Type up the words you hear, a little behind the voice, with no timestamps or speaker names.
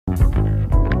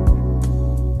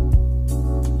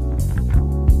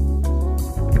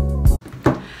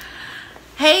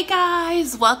Hey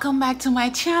guys, welcome back to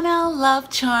my channel, Love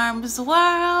Charms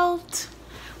World.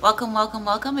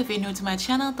 Welcome. If you're new to my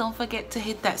channel, don't forget to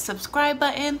hit that subscribe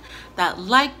button, that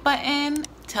like button,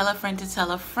 tell a friend to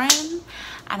tell a friend.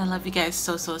 And I love you guys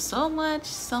so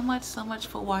much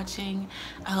for watching.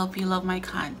 I hope you love my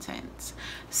content.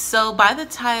 So by the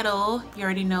title, you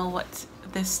already know what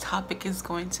this topic is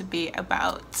going to be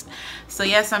about. So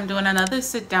yes, I'm doing another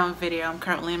sit down video. I'm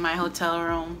currently in my hotel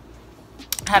room.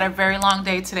 Had a very long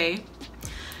day today,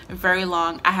 very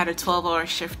long. I had a 12-hour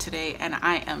shift today and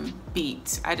I am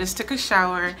beat. I just took a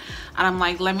shower and I'm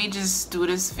like, let me just do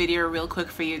this video real quick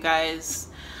for you guys.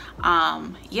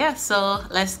 Yeah, so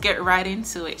let's get right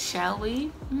into it, shall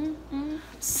we?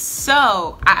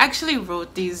 So I actually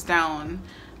wrote these down,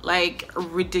 like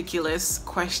ridiculous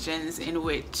questions in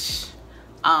which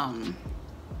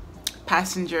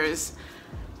passengers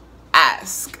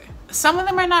ask. Some of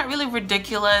them are not really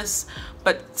ridiculous,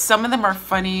 but some of them are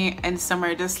funny and some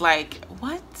are just like,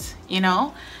 what? You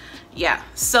know? Yeah.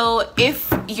 So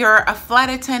if you're a flight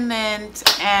attendant,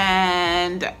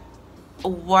 and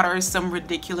what are some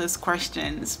ridiculous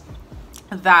questions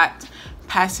that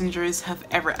passengers have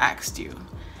ever asked you?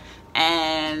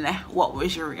 And what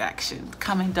was your reaction?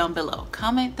 Comment down below.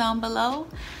 Comment down below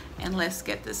and let's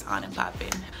get this on and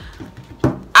popping.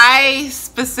 I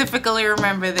specifically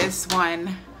remember this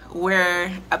one where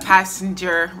a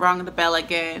passenger rang the bell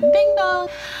again, ding dong,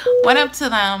 went up to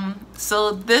them.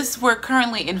 So we're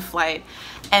currently in flight,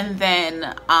 and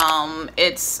then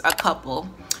it's a couple.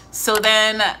 So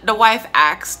then the wife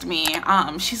asked me,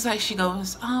 she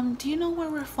goes, do you know where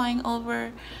we're flying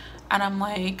over? And I'm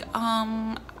like,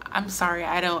 I'm sorry,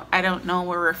 I don't know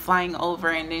where we're flying over.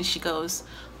 And then she goes,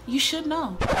 you should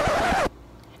know.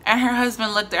 And her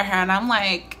husband looked at her and I'm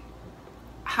like,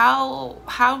 how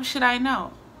should I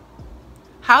know?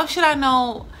 How should I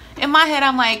know? In my head,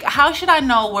 I'm like, how should I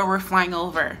know where we're flying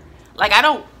over? Like, I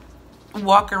don't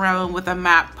walk around with a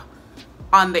map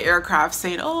on the aircraft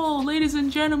saying, oh, ladies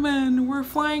and gentlemen, we're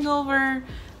flying over,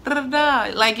 da da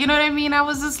da. Like, you know what I mean? I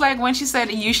was just like, when she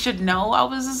said, you should know, I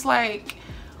was just like,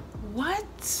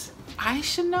 what? I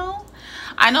should know?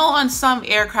 I know on some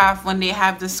aircraft, when they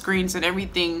have the screens and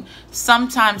everything,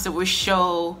 sometimes it will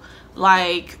show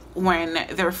like when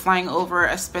they're flying over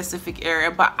a specific area,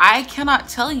 but I cannot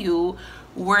tell you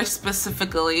where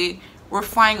specifically we're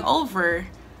flying over.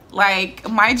 Like,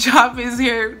 my job is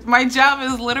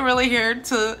literally here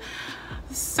to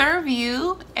serve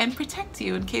you and protect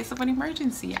you in case of an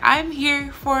emergency. I'm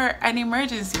here for an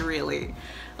emergency, really.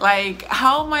 Like,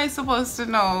 how am I supposed to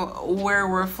know where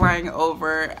we're flying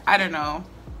over? I don't know.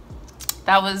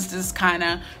 That was just kind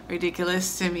of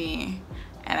ridiculous to me,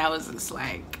 and I was just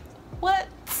like, what?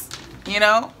 You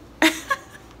know?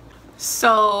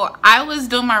 So I was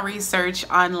doing my research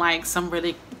on like some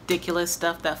really ridiculous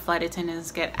stuff that flight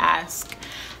attendants get asked,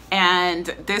 and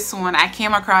this one, I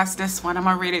came across this one. I'm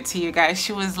gonna read it to you guys.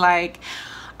 She was like,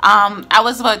 I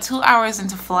was about 2 hours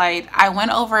into flight. I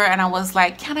went over and I was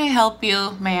like, can I help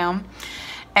you, ma'am?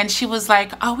 And she was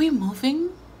like, are we moving?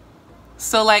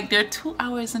 So like, they're 2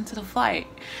 hours into the flight,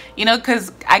 you know,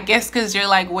 because I guess because you're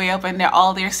like way up and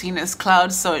all they're seeing is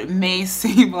clouds, so it may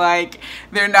seem like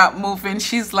they're not moving.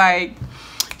 She's like,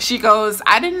 she goes,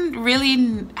 I didn't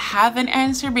really have an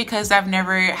answer because I've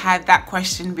never had that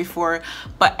question before,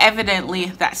 but evidently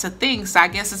that's a thing. So I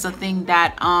guess it's a thing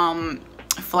that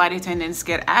flight attendants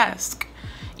get asked,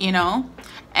 you know.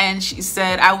 And she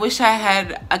said, I wish I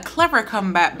had a clever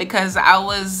comeback because I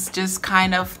was just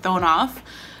kind of thrown off.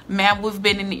 Ma'am, we've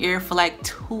been in the air for like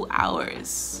 2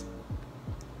 hours.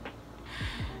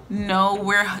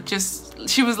 No,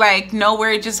 she was like, no,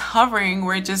 we're just hovering.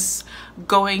 We're just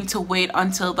going to wait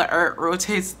until the earth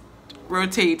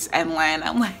rotates and land.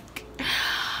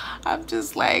 I'm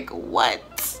just like,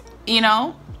 what? You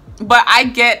know? But I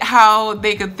get how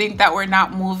they could think that we're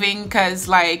not moving because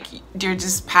like they're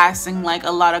just passing like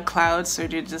a lot of clouds, so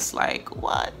they're just like,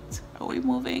 what? Are we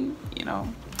moving? You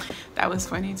know? That was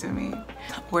funny to me.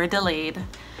 We're delayed.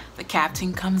 The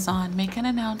captain comes on, make an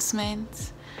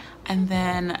announcement, and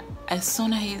then as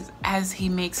soon as he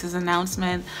makes his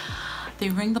announcement, they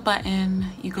ring the button.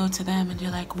 You go to them and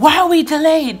you're like, why are we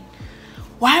delayed?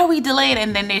 Why are we delayed?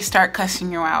 And then they start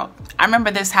cussing you out. I remember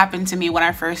this happened to me when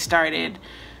I first started.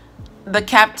 The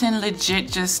captain legit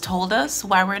just told us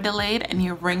why we're delayed, and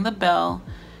you ring the bell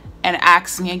and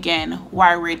ask me again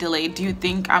why we're delayed. Do you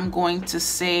think I'm going to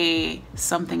say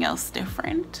something else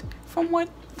different from what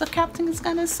the captain is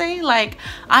gonna say? Like,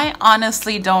 I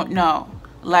honestly don't know.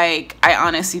 Like, I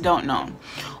honestly don't know.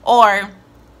 Or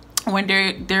when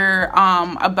they're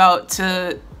about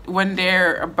to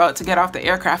get off the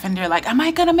aircraft and they're like, am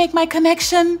I gonna make my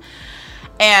connection?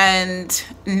 And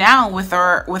now with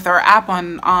our app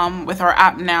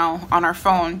now on our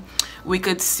phone, we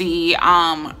could see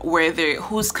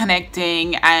who's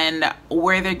connecting and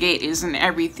where their gate is and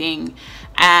everything.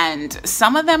 And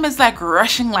some of them is like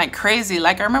rushing like crazy.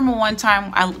 Like I remember one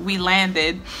time we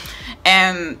landed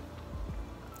and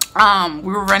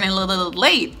we were running a little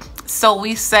late, so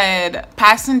we said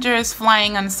passengers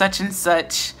flying on such and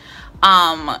such.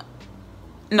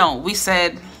 No, we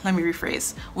said, let me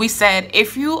rephrase. We said,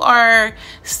 if you are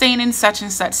staying in such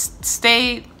and such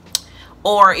state,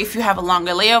 or if you have a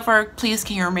longer layover, please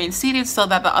can you remain seated so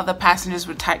that the other passengers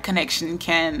with tight connection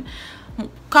can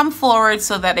come forward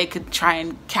so that they could try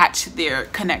and catch their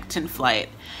connecting flight.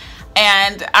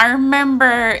 And I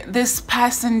remember this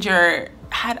passenger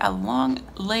had a long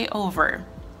layover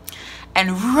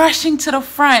and rushing to the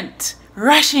front,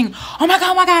 rushing, oh my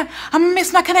god, I'm gonna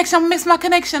miss my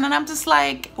connection, and I'm just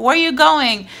like, where are you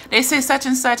going? They say such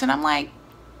and such, and I'm like,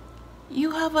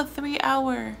 you have a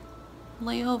 3-hour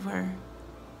layover.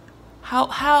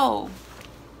 How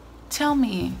tell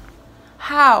me,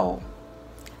 how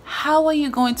are you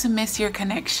going to miss your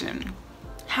connection?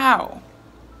 How?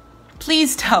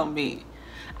 Please tell me.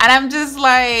 And I'm just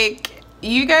like,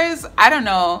 you guys, I don't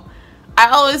know.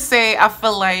 I always say I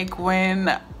feel like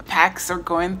when PAX are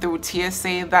going through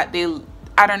TSA that they,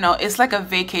 I don't know, it's like a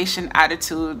vacation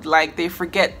attitude, like they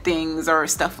forget things or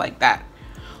stuff like that.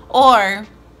 Or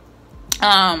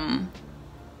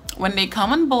when they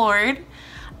come on board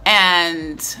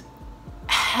and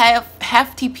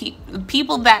hefty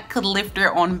people that could lift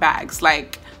their own bags,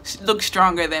 like look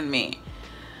stronger than me.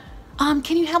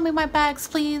 Can you help me with my bags,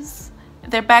 please?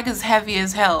 Their bag is heavy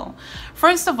as hell.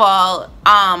 First of all,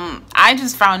 I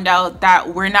just found out that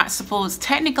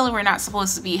technically we're not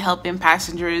supposed to be helping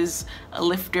passengers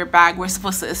lift their bag. We're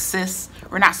supposed to assist.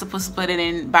 We're not supposed to put it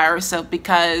in by ourselves,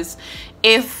 because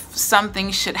if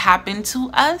something should happen to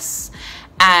us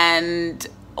and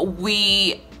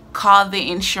we call the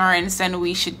insurance and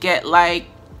we should get like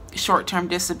short-term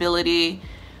disability,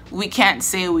 we can't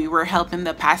say we were helping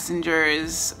the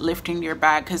passengers lifting their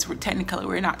bag, because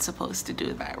we're not supposed to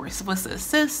do that. We're supposed to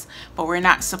assist, but we're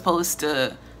not supposed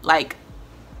to like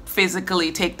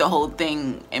physically take the whole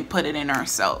thing and put it in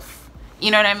ourselves.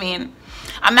 You know what I mean?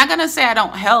 I'm not gonna say I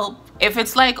don't help. If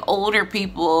it's like older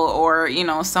people or, you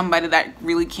know, somebody that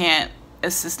really can't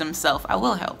assist themselves, I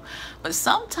will help. But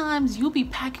sometimes you'll be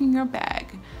packing your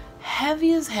bag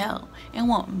heavy as hell and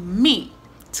want me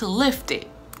to lift it,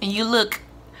 and you look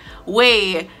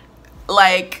like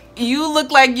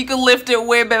you can lift it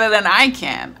way better than I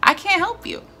can. I can't help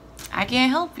you.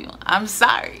 I'm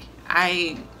sorry.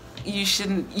 You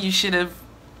should have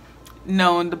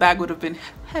known the bag would have been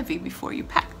heavy before you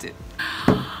packed it.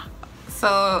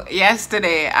 So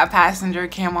yesterday a passenger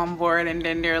came on board, and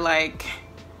then they're like,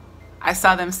 I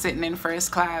saw them sitting in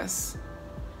first class,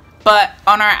 but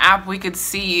on our app we could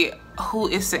see who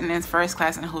is sitting in first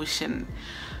class and who shouldn't.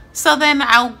 So then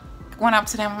I went up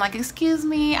to them, I'm like, excuse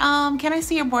me, can I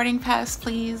see your boarding pass,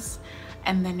 please?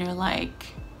 And then they're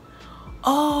like,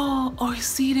 oh, our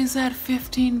seat is at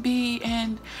 15B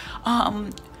and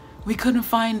we couldn't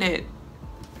find it.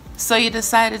 So you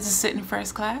decided to sit in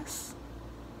first class?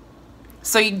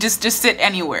 So you just sit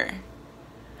anywhere?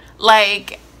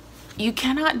 Like, you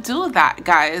cannot do that,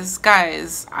 guys.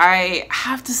 I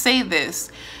have to say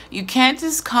this. You can't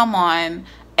just come on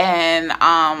and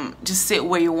just sit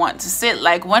where you want to sit.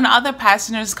 Like when other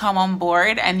passengers come on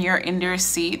board and you're in their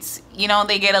seats, you know,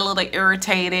 they get a little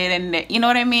irritated, and you know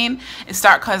what I mean, it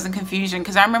start causing confusion.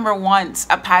 Because I remember once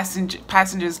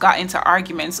passengers got into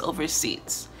arguments over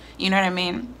seats. You know what I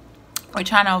mean? We're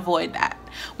trying to avoid that.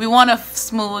 We want a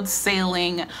smooth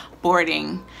sailing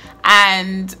boarding.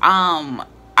 And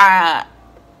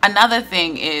another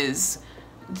thing is,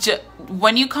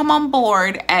 when you come on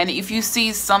board and if you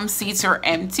see some seats are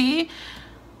empty,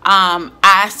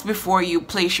 ask before you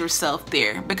place yourself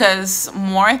there, because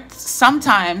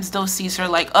sometimes those seats are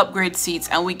like upgrade seats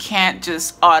and we can't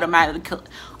just automatically,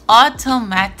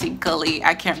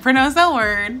 I can't pronounce that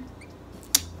word.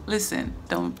 Listen,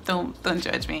 don't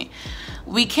judge me.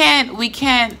 We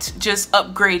can't just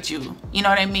upgrade you. You know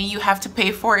what I mean? You have to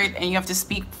pay for it, and you have to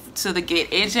speak to the gate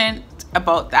agent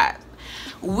about that.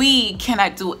 We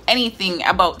cannot do anything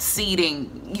about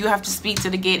seating. You have to speak to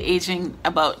the gate agent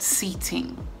about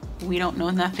seating. We don't know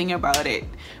nothing about it.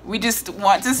 We just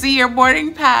want to see your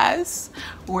boarding pass,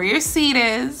 where your seat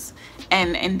is,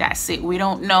 and that's it. We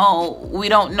don't know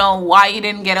why you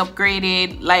didn't get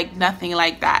upgraded, like nothing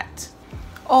like that.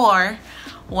 Or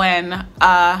when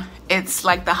it's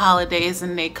like the holidays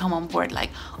and they come on board like,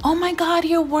 oh my god,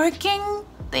 you're working?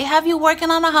 They have you working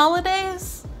on the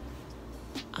holidays?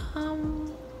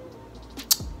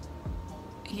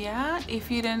 yeah,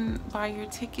 if you didn't buy your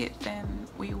ticket, then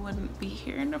we wouldn't be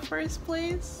here in the first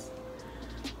place.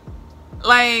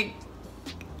 Like,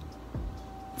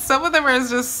 some of them are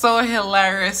just so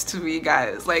hilarious to me,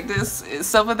 guys. Like,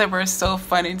 some of them are so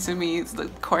funny to me. It's the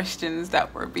questions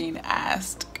that were being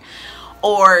asked.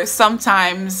 Or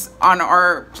sometimes on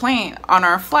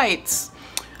our flights,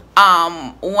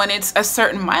 when it's a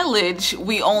certain mileage,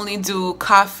 we only do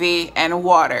coffee and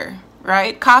water,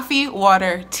 right? Coffee,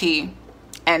 water, tea,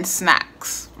 and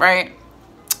snacks, right?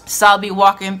 So I'll be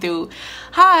walking through,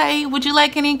 hi, would you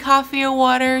like any coffee or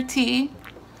water or tea?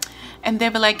 And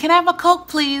they'll be like, can I have a Coke,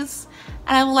 please?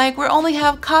 And I'm like, we only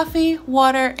have coffee,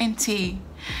 water, and tea.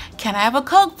 Can I have a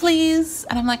Coke, please?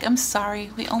 And I'm like, I'm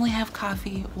sorry, we only have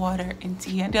coffee, water, and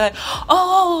tea. And they're like,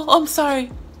 oh, I'm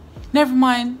sorry, never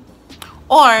mind.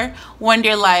 Or when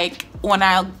they're like, when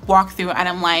I walk through and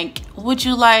I'm like, would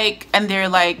you like, and they're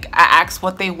like, I ask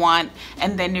what they want,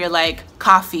 and then they're like,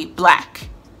 coffee, black.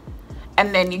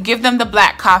 And then you give them the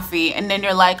black coffee, and then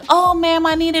they're like, oh ma'am,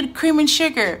 I needed cream and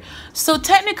sugar. So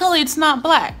technically it's not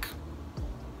black.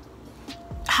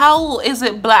 How is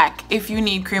it black if you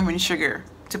need cream and sugar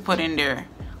to put in there?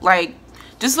 Like,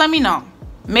 just let me know.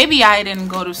 Maybe I didn't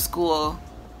go to school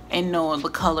and know the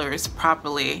colors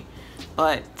properly,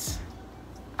 but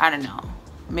I don't know.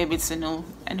 Maybe it's a new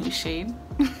shade.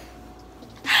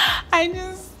 I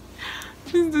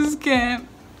just can't.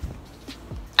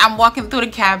 I'm walking through the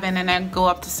cabin and I go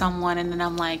up to someone and then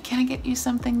I'm like, can I get you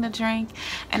something to drink?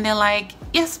 And they're like,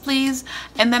 yes, please.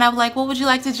 And then I'm like, what would you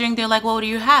like to drink? They're like, what do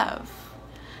you have?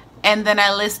 And then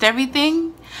I list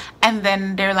everything. And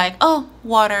then they're like, oh,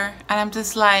 water. And I'm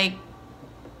just like,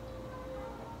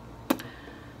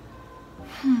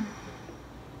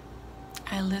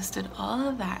 I listed all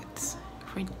of that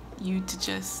for you to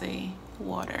just say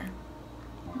water.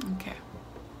 Okay.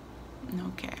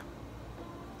 Okay.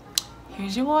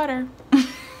 Here's your water.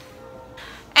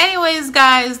 Anyways,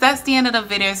 guys, that's the end of the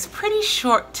video. It's pretty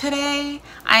short today,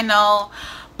 I know,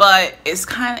 but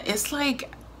it's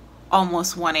like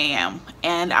almost 1 a.m.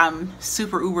 and I'm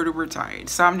super uber duper tired.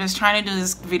 So I'm just trying to do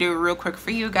this video real quick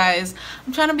for you guys.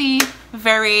 I'm trying to be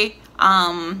very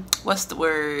what's the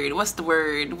word?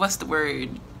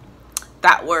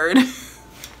 That word.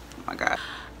 Oh my god.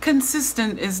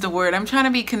 Consistent is the word. I'm trying to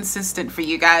be consistent for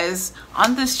you guys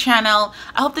on this channel.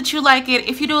 I hope that you like it.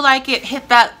 If you do like it, hit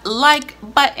that like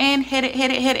button. Hit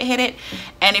it.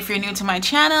 And if you're new to my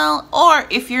channel, or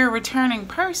if you're a returning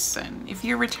person, if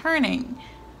you're returning,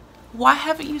 why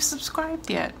haven't you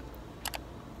subscribed yet?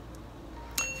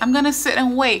 I'm gonna sit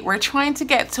and wait. We're trying to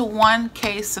get to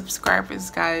 1K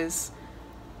subscribers, guys.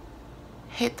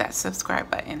 Hit that subscribe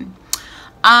button.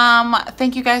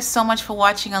 Thank you guys so much for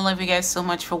watching. I love you guys so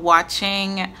much for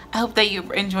watching. I hope that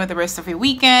you enjoy the rest of your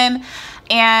weekend,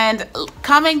 and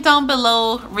comment down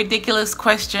below ridiculous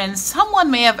questions someone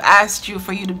may have asked you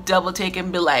for you to double take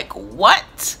and be like,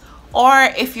 what? Or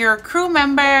if you're a crew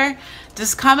member,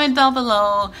 just comment down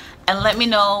below and let me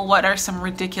know what are some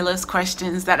ridiculous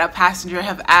questions that a passenger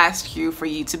have asked you for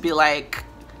you to be like,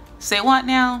 say what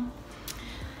now?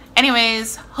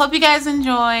 Anyways, hope you guys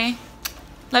enjoy.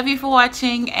 Love you for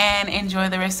watching and enjoy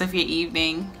the rest of your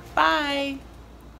evening. Bye.